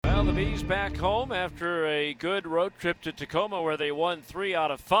The Bees back home after a good road trip to Tacoma where they won 3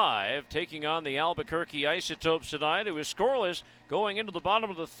 out of 5, taking on the Albuquerque Isotopes tonight. It was scoreless going into the bottom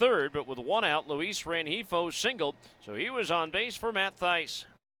of the third, but with one out, Luis Rengifo singled, so he was on base for Matt Thaiss.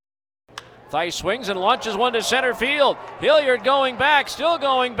 Thaiss swings and launches one to center field. Hilliard going back, still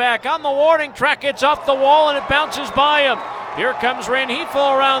going back. On the warning track, it's off the wall and it bounces by him. Here comes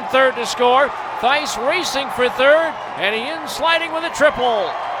Rengifo around third to score. Thaiss racing for third, and he in sliding with a triple.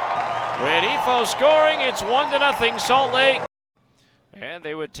 Rengifo scoring, it's 1-0 Salt Lake. And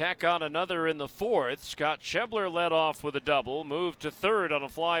they would tack on another in the fourth. Scott Schebler led off with a double, moved to third on a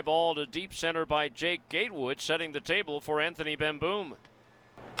fly ball to deep center by Jake Gatewood, setting the table for Anthony Bemboom.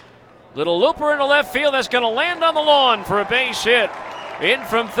 Little looper into left field that's going to land on the lawn for a base hit. In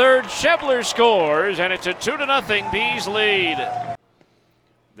from third, Schebler scores, and it's a 2-0 Bees lead.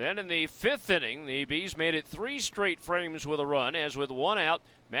 Then in the fifth inning, the Bees made it 3 straight frames with a run, as with one out,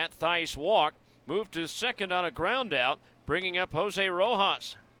 Matt Thaiss walked, moved to second on a ground out, bringing up Jose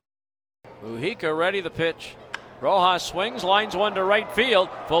Rojas. Mujica ready the pitch. Rojas swings, lines one to right field.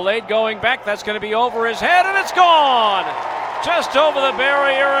 Folade going back, that's going to be over his head, and it's gone! Just over the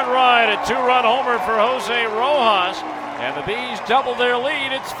barrier and right, a 2-run homer for Jose Rojas, and the Bees double their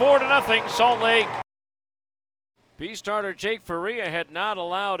lead. It's 4-0 Salt Lake. Bee starter Jake Faria had not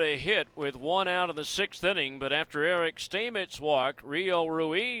allowed a hit with one out of the sixth inning, but after Eric Stamets walked, Rio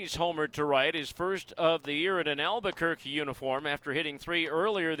Ruiz homered to right, his first of the year in an Albuquerque uniform after hitting 3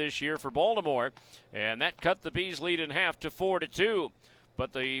 earlier this year for Baltimore, and that cut the Bees' lead in half to 4-2.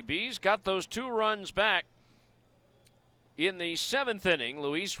 But the Bees got those 2 runs back. In the seventh inning,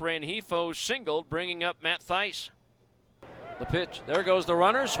 Luis Rengifo singled, bringing up Matt Thaiss. The pitch, there goes the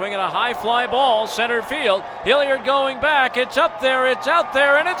runner, swinging a high fly ball, center field. Hilliard going back, it's up there, it's out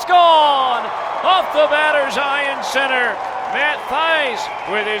there, and it's gone! Off the batter's eye in center. Matt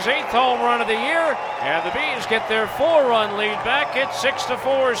Thaiss with his 8th home run of the year, and the Bees get their 4-run lead back. It's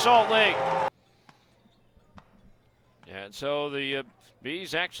 6-4 Salt Lake. And so the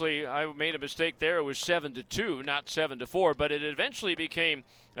Bees actually, I made a mistake there. It was 7-2, not 7-4, but it eventually became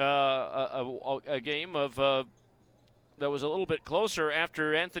a game of that was a little bit closer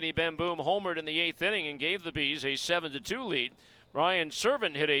after Anthony Bemboom homered in the 8th inning and gave the Bees a 7-2 lead. Ryan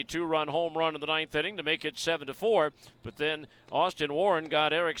Servant hit a 2-run home run in the 9th inning to make it 7-4, but then Austin Warren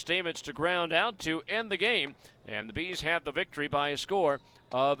got Eric Stamets to ground out to end the game, and the Bees had the victory by a score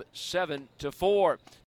of 7-4.